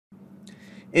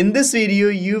In this video,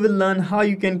 you will learn how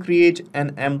you can create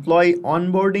an employee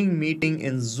onboarding meeting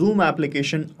in Zoom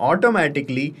application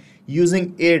automatically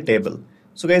using Airtable.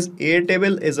 So guys,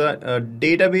 Airtable is a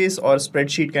database or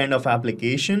spreadsheet kind of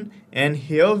application, and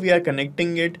here we are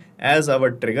connecting it as our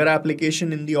trigger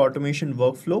application in the automation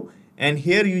workflow. And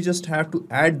here you just have to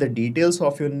add the details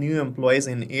of your new employees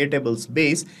in Airtable's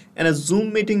base, and a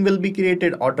Zoom meeting will be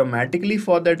created automatically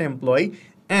for that employee,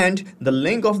 and the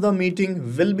link of the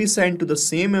meeting will be sent to the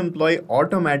same employee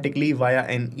automatically via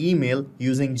an email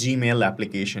using Gmail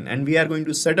application. And we are going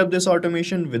to set up this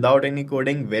automation without any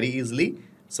coding very easily.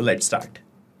 So let's start.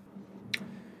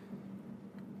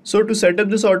 So to set up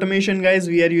this automation, guys,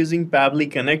 we are using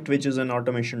Pabbly Connect, which is an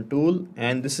automation tool,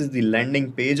 and this is the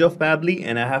landing page of Pabbly,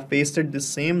 and I have pasted the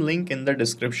same link in the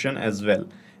description as well.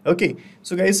 Okay,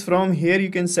 so guys, from here you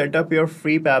can set up your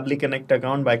free Pabbly Connect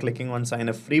account by clicking on sign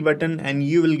up free button, and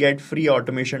you will get free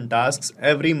automation tasks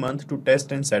every month to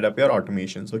test and set up your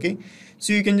automations. Okay,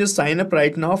 so you can just sign up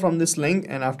right now from this link,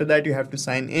 and after that you have to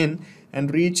sign in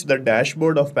and reach the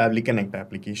dashboard of Pabbly Connect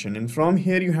application. And from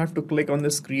here you have to click on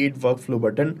this create workflow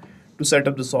button to set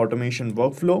up this automation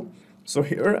workflow. So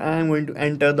here I am going to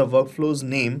enter the workflow's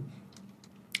name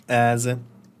as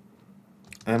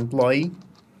employee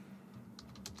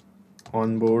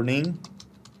onboarding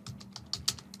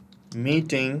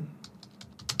meeting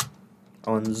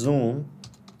on Zoom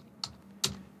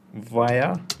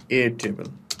via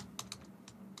Airtable.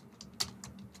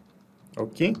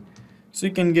 Okay, so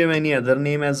you can give any other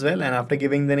name as well, and after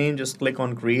giving the name just click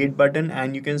on create button,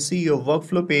 and you can see your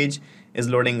workflow page is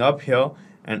loading up here.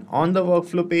 And on the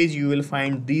workflow page you will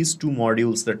find these two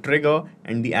modules, the trigger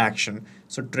and the action.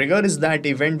 So trigger is that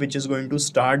event which is going to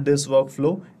start this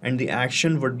workflow, and the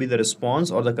action would be the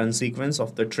response or the consequence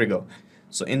of the trigger.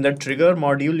 So in the trigger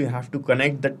module you have to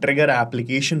connect the trigger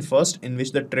application first, in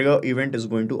which the trigger event is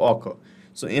going to occur.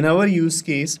 So in our use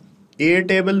case,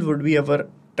 Airtable would be our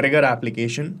trigger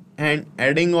application, and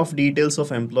adding of details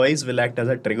of employees will act as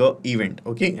a trigger event.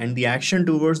 Okay, and the action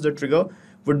towards the trigger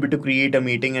would be to create a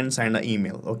meeting and send an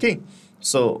email. Okay,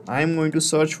 so I'm going to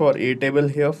search for Airtable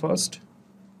here first.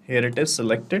 Here it is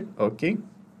selected. Okay,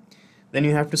 then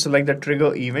you have to select the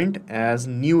trigger event as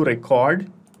new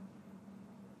record.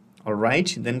 All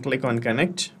right, then click on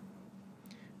connect,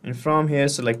 and from here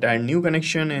select add new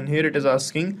connection, and here it is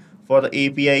asking for the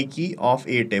API key of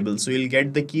Airtable. So you'll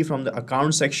get the key from the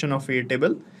account section of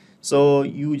Airtable. So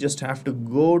you just have to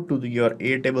go to your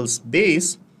Airtable's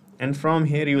base, and from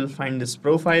here you will find this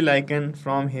profile icon.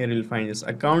 From here you'll find this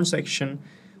account section.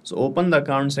 So open the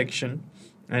account section,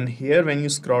 and here when you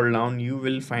scroll down you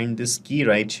will find this key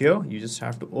right here. You just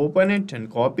have to open it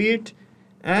and copy it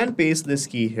and paste this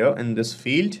key here in this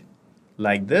field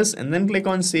like this, and then click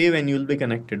on save, and you will be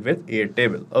connected with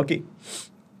Airtable. Okay,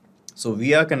 so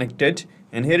we are connected,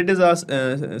 and here it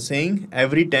is saying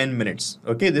every 10 minutes.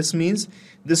 Okay, this means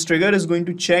this trigger is going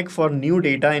to check for new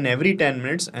data in every 10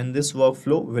 minutes, and this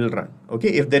workflow will run. Okay,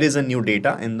 if there is a new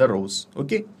data in the rows.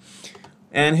 Okay,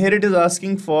 and here it is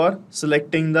asking for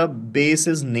selecting the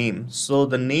base's name. So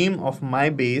the name of my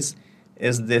base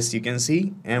is this. You can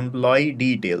see employee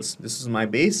details. This is my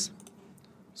base.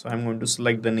 So I'm going to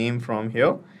select the name from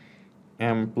here,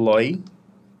 employee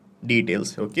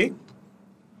details. Okay,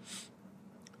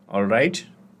 all right,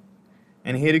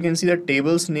 and here you can see the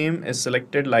table's name is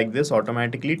selected like this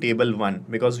automatically, table 1,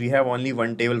 because we have only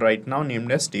one table right now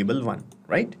named as table 1,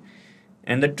 right?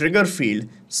 And the trigger field,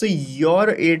 so your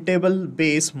Airtable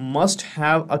base must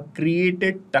have a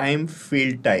created time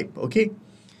field type. Okay,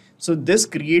 so this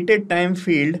created time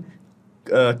field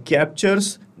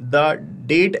captures the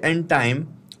date and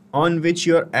time on which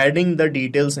you're adding the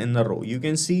details in the row. You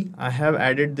can see I have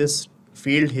added this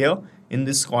field here in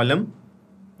this column.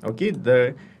 Okay,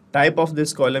 the type of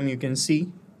this column you can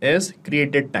see is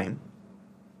created time.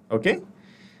 Okay,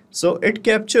 so it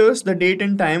captures the date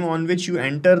and time on which you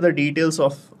enter the details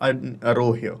of a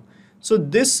row here. So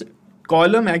this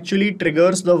column actually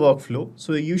triggers the workflow.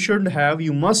 So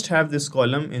you must have this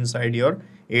column inside your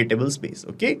Airtable space.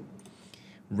 Okay,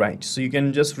 right, so you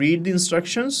can just read the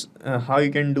instructions how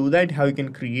you can do that, how you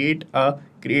can create a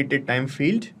created time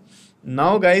field.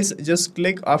 Now guys, just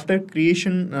click after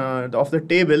creation of the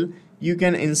table, you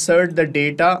can insert the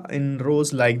data in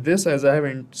rows like this, as I have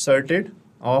inserted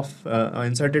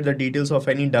the details of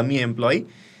any dummy employee.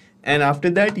 And after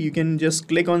that you can just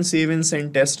click on save and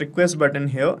send test request button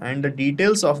here, and the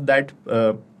details of that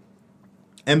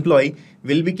employee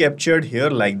will be captured here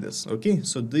like this. Okay,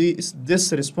 so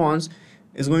this response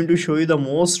is going to show you the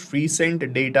most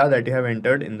recent data that you have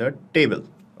entered in the table.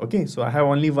 Okay, so I have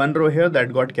only one row here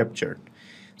that got captured.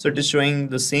 So it is showing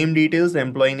the same details. The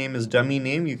employee name is dummy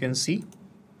name, you can see.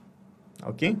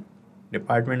 Okay,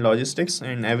 department logistics,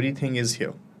 and everything is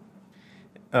here.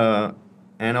 uh,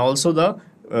 and also the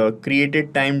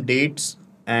created time, dates,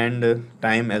 and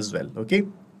time as well. Okay,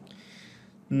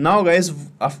 now guys,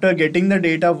 after getting the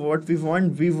data, what we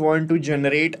want to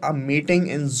generate a meeting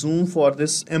in Zoom for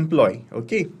this employee.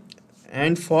 Okay,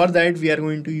 and for that we are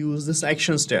going to use this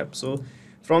action step. So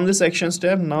from this action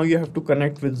step, now you have to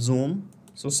connect with Zoom.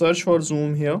 So search for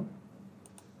Zoom here,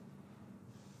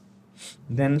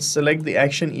 then select the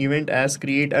action event as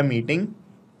create a meeting,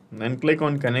 then click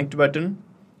on connect button.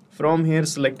 From here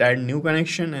select add new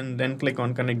connection and then click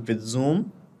on connect with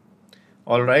Zoom.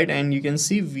 Alright, and you can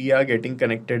see we are getting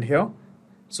connected here.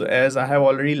 So as I have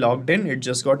already logged in, it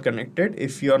just got connected.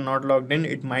 If you are not logged in,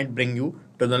 it might bring you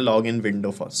to the login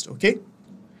window first. Okay,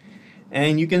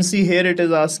 and you can see here it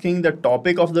is asking the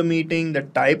topic of the meeting, the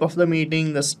type of the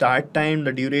meeting, the start time,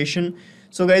 the duration.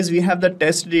 So guys, we have the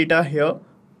test data here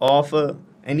of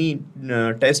any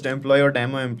test employee or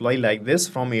demo employee like this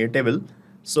from Airtable.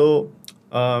 So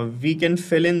we can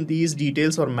fill in these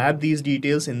details or map these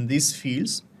details in these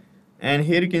fields. And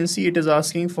here you can see it is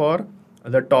asking for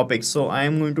the topic. So I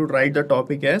am going to write the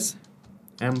topic as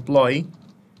employee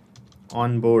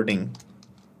onboarding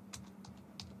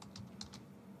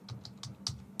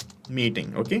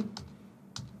meeting. Okay,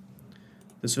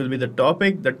 this will be the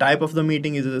topic. The type of the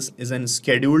meeting is a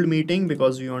scheduled meeting,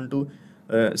 because we want to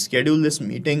schedule this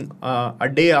meeting a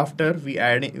day after we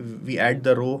add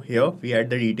the row here, we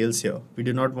add the details here. We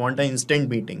do not want an instant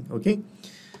meeting. Okay,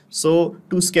 so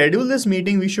to schedule this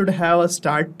meeting, we should have a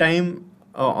start time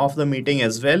of the meeting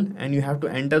as well, and you have to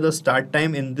enter the start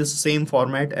time in this same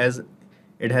format as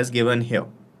it has given here.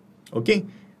 Okay,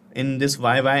 in this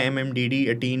YYMMDD,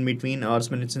 a T in between,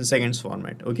 hours, minutes, and seconds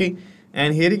format. Okay,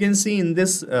 and here you can see in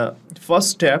this first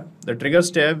step, the trigger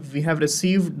step, we have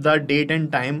received the date and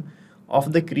time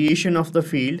of the creation of the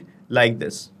field like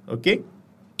this. Okay,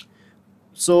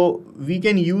 so we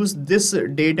can use this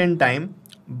date and time,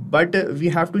 but we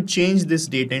have to change this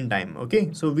date and time. Okay,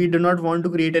 so we do not want to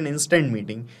create an instant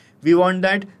meeting. We want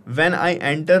that when I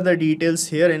enter the details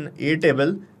here in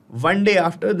Airtable, one day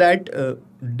after that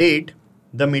date,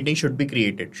 the meeting should be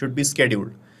created, should be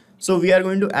scheduled. So we are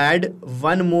going to add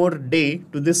one more day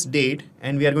to this date,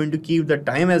 and we are going to keep the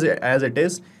time as it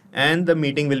is, and the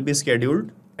meeting will be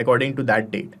scheduled according to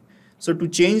that date. So to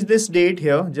change this date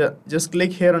here, just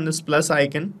click here on this plus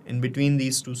icon in between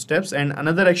these two steps, and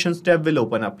another action step will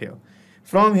open up here.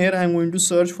 From here, I'm going to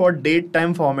search for date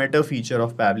time formatter feature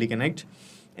of Pabbly Connect.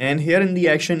 And here in the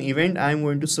action event, I'm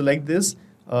going to select this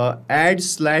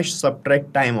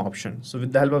add/subtract time option. So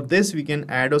with the help of this, we can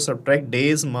add or subtract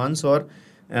days, months, or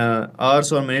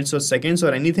hours or minutes or seconds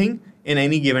or anything in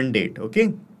any given date.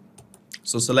 Okay,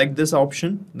 so select this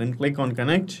option, then click on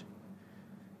connect.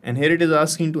 And here it is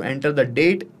asking to enter the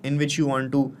date in which you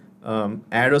want to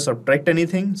add or subtract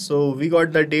anything. So we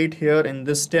got the date here in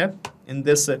this step, in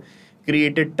this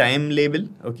created time label.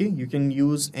 Okay, you can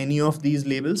use any of these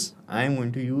labels. I am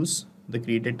going to use the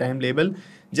created time label.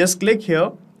 Just click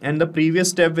here and the previous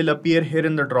step will appear here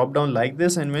in the drop down like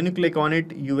this, and when you click on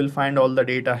it, you will find all the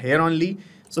data here only.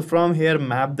 So from here,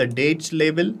 map the date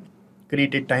label,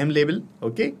 created time label.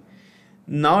 Okay,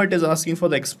 now it is asking for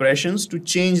the expressions to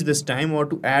change this time or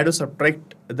to add or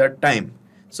subtract that time.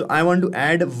 So I want to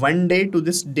add one day to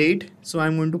this date, so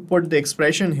I'm going to put the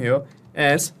expression here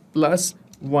as plus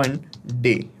 1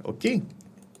 day. Okay,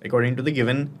 according to the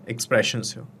given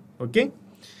expressions here. Okay,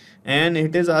 and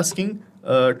it is asking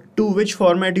to which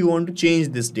format you want to change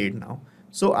this date now.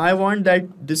 So I want that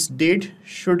this date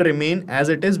should remain as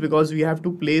it is, because we have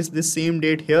to place this same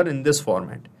date here in this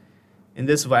format, in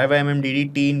this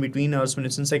YYMMDD T in between, hours,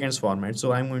 minutes, and seconds format.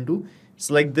 So I'm going to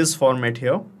select this format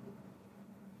here.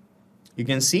 You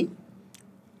can see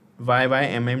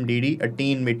YYMMDD, a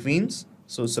T in betweens.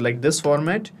 So select this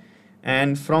format,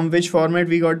 and from which format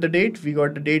we got the date? We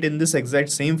got the date in this exact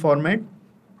same format.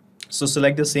 So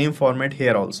select the same format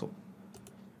here also,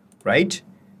 right?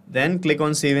 Then click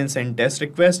on save and send test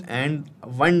request, and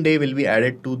one day will be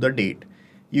added to the date.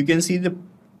 You can see the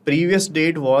previous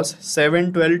date was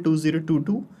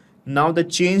 7/12/2022. Now the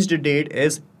changed date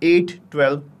is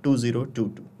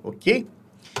 8/12/2022. Okay,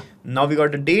 now we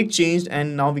got the date changed,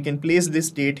 and now we can place this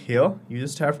date here. You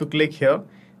just have to click here,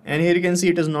 and here you can see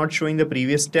it is not showing the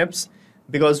previous steps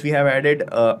because we have added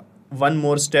one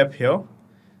more step here.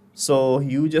 So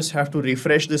you just have to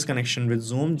refresh this connection with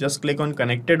Zoom. Just click on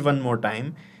connected one more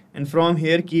time, and from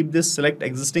here keep this select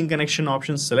existing connection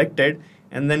option selected,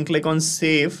 and then click on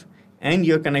save, and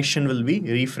your connection will be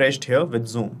refreshed here with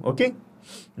Zoom. Okay,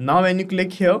 now when you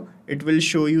click here, it will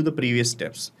show you the previous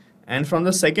steps, and from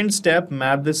the second step,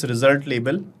 map this result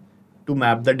label to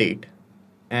map the date.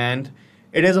 and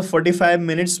it is a 45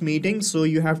 minutes meeting, so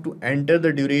you have to enter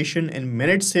the duration in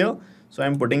minutes here. So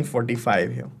I'm putting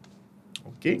 45 here.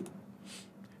 Okay.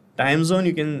 Time zone,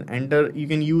 you can enter, you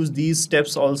can use these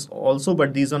steps also,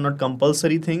 but these are not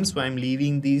compulsory things, so I'm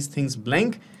leaving these things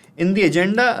blank. In the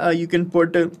agenda, you can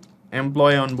put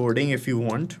employee onboarding if you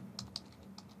want.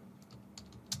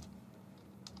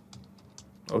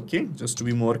 Okay, just to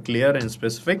be more clear and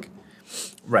specific.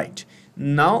 Right.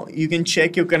 Now you can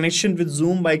check your connection with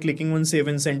Zoom by clicking on Save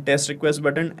and Send Test Request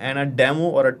button, and a demo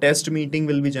or a test meeting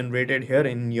will be generated here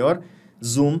in your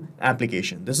Zoom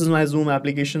application. This is my Zoom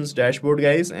applications dashboard,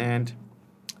 guys, and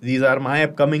these are my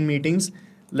upcoming meetings.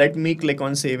 Let me click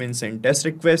on Save and Send Test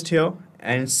Request here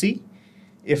and see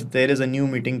if there is a new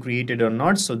meeting created or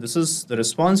not. So this is the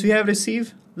response we have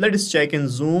received. Let us check in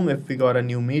Zoom if we got a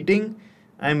new meeting.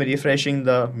 I'm refreshing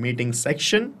the meeting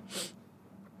section.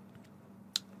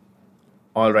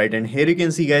 All right, and here you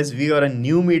can see, guys, we got a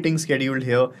new meeting scheduled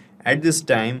here at this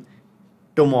time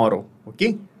tomorrow.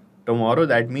 Okay, tomorrow,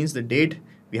 that means the date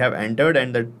we have entered,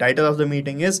 and the title of the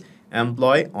meeting is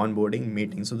Employee Onboarding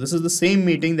Meeting. So this is the same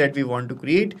meeting that we want to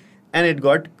create, and it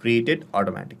got created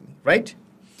automatically, right?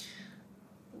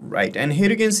 Right, and here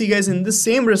you can see, guys, in the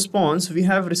same response, we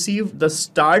have received the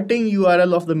starting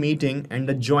URL of the meeting and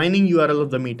the joining URL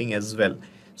of the meeting as well.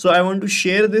 So I want to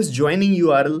share this joining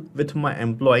URL with my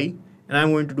employee, and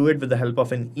I'm going to do it with the help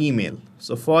of an email.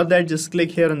 So for that, just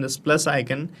click here on this plus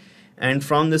icon, and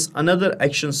from this another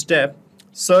action step,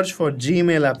 search for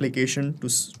Gmail application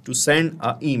to send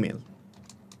an email.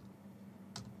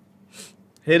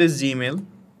 Here is Gmail.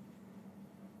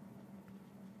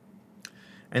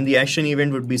 And the action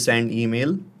event would be send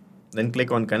email. Then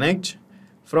click on connect.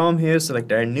 From here,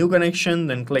 select add new connection,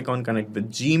 then click on connect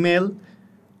with Gmail.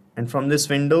 And from this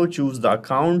window, choose the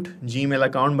account, Gmail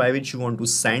account by which you want to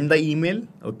send the email.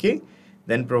 Okay.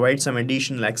 Then provide some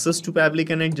additional access to Pabbly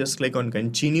Connect. Just click on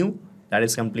continue. That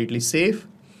is completely safe.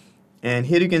 And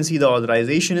here you can see the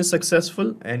authorization is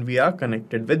successful and we are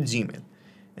connected with Gmail.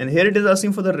 And here it is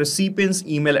asking for the recipient's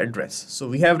email address. So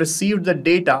we have received the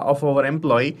data of our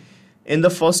employee in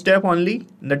the first step only,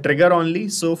 in the trigger only.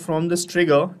 So from this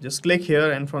trigger, just click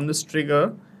here, and from this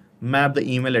trigger, map the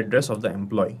email address of the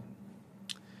employee.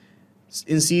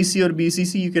 In CC or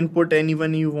BCC, you can put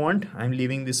anyone you want. I'm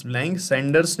leaving this blank.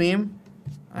 Sender's name,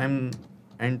 I'm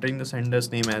entering the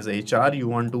sender's name as HR. You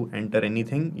want to enter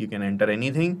anything, you can enter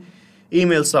anything.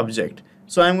 Email subject.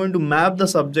 So I'm going to map the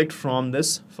subject from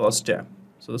this first step.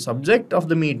 So the subject of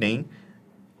the meeting,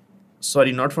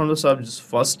 sorry, not from the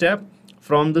first step,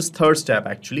 from this third step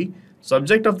actually.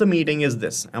 Subject of the meeting is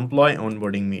this, employee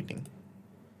onboarding meeting.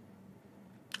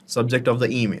 Subject of the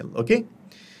email, okay?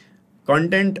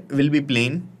 Content will be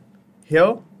plain.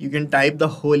 Here you can type the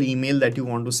whole email that you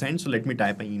want to send. So let me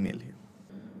type an email here.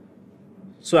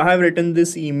 So I have written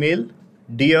this email.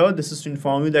 Dear, this is to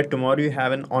inform you that tomorrow you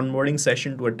have an onboarding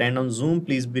session to attend on Zoom.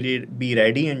 Please be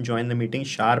ready and join the meeting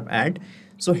sharp at.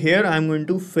 So here I'm going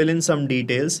to fill in some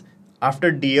details.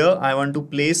 After dear, I want to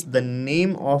place the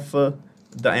name of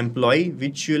the employee,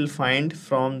 which you will find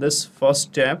from this first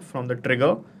step, from the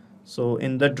trigger. So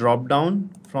in the drop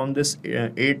down from this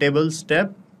Airtable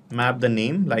step, map the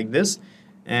name like this.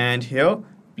 And here,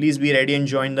 please be ready and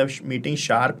join the meeting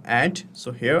sharp at.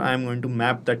 So here I am going to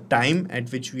map the time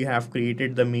at which we have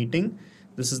created the meeting.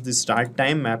 This is the start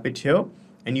time, map it here.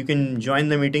 And you can join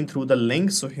the meeting through the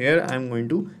link. So here I'm going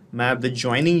to map the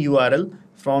joining URL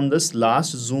from this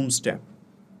last Zoom step.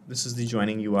 This is the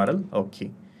joining URL.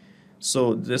 Okay.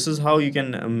 So this is how you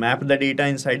can map the data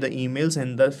inside the emails,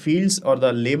 and the fields or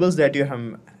the labels that you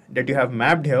have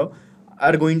mapped here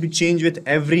are going to change with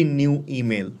every new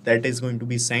email that is going to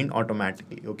be sent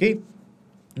automatically. Okay.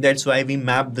 That's why we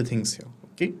map the things here.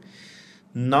 Okay.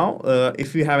 Now,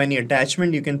 if you have any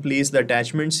attachment, you can place the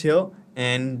attachments here,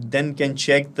 and then can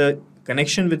check the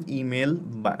connection with email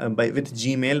with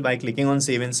Gmail by clicking on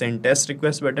Save and Send Test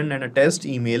Request button, and a test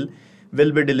email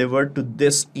will be delivered to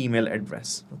this email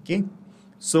address. Okay.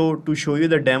 So to show you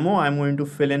the demo, I'm going to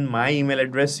fill in my email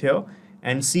address here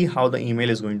and see how the email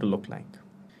is going to look like.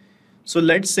 So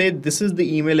let's say this is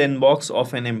the email inbox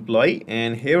of an employee,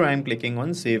 and here I'm clicking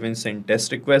on Save and Send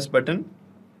Test Request button.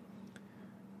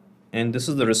 And this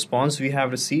is the response we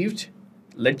have received.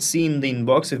 Let's see in the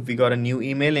inbox if we got a new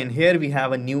email, and here we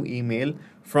have a new email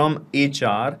from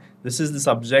HR. This is the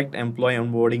subject, employee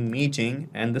onboarding meeting,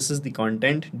 and this is the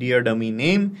content, dear dummy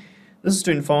name. This is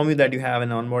to inform you that you have an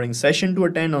onboarding session to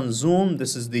attend on Zoom.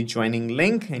 This is the joining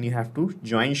link, and you have to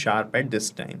join sharp at this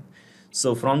time.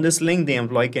 So from this link, the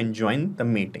employee can join the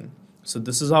meeting. So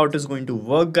this is how it is going to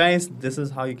work, guys. This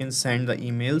is how you can send the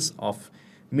emails of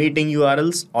meeting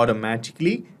URLs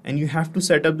automatically, and you have to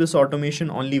set up this automation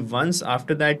only once.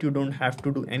 After that, you don't have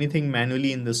to do anything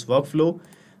manually in this workflow.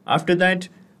 After that,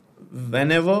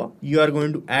 whenever you are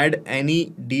going to add any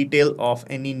detail of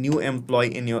any new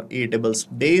employee in your Airtable's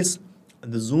base,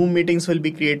 the Zoom meetings will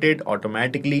be created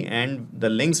automatically and the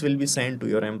links will be sent to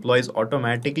your employees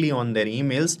automatically on their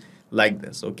emails like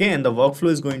this. Okay, and the workflow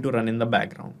is going to run in the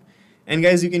background. And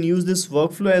guys, you can use this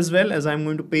workflow as well, as I'm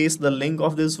going to paste the link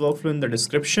of this workflow in the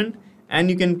description, and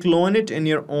you can clone it in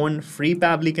your own free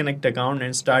Pabbly Connect account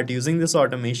and start using this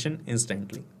automation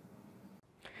instantly.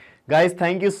 Guys,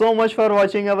 thank you so much for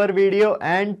watching our video,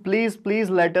 and please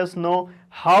let us know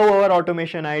how our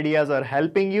automation ideas are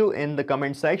helping you in the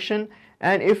comment section.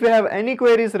 And if you have any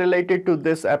queries related to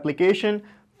this application,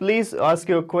 please ask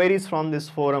your queries from this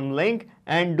forum link,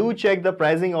 and do check the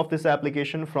pricing of this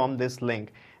application from this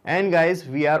link. And guys,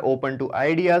 we are open to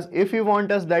ideas. If you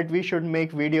want us that we should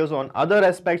make videos on other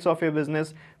aspects of your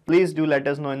business, please do let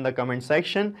us know in the comment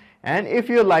section. And if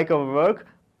you like our work,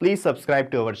 please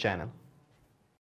subscribe to our channel.